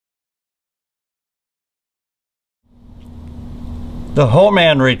The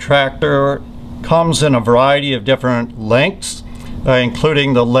Hohmann Retractor comes in a variety of different lengths,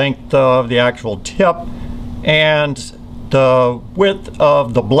 including the length of the actual tip and the width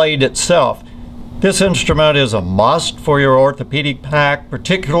of the blade itself. This instrument is a must for your orthopedic pack,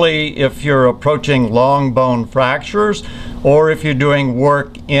 particularly if you're approaching long bone fractures or if you're doing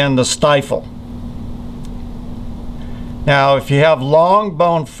work in the stifle. Now, if you have long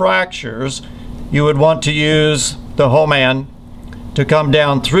bone fractures, you would want to use the Hohmann to come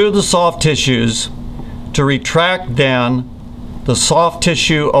down through the soft tissues to retract then the soft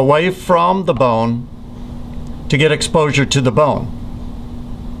tissue away from the bone to get exposure to the bone.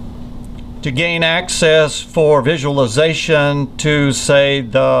 To gain access for visualization to, say,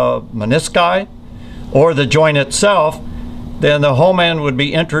 the menisci or the joint itself, then the Hohmann would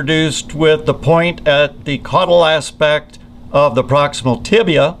be introduced with the point at the caudal aspect of the proximal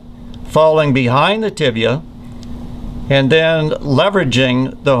tibia, falling behind the tibia, and then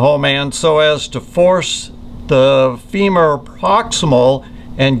leveraging the Hohmann so as to force the femur proximal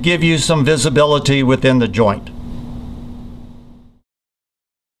and give you some visibility within the joint.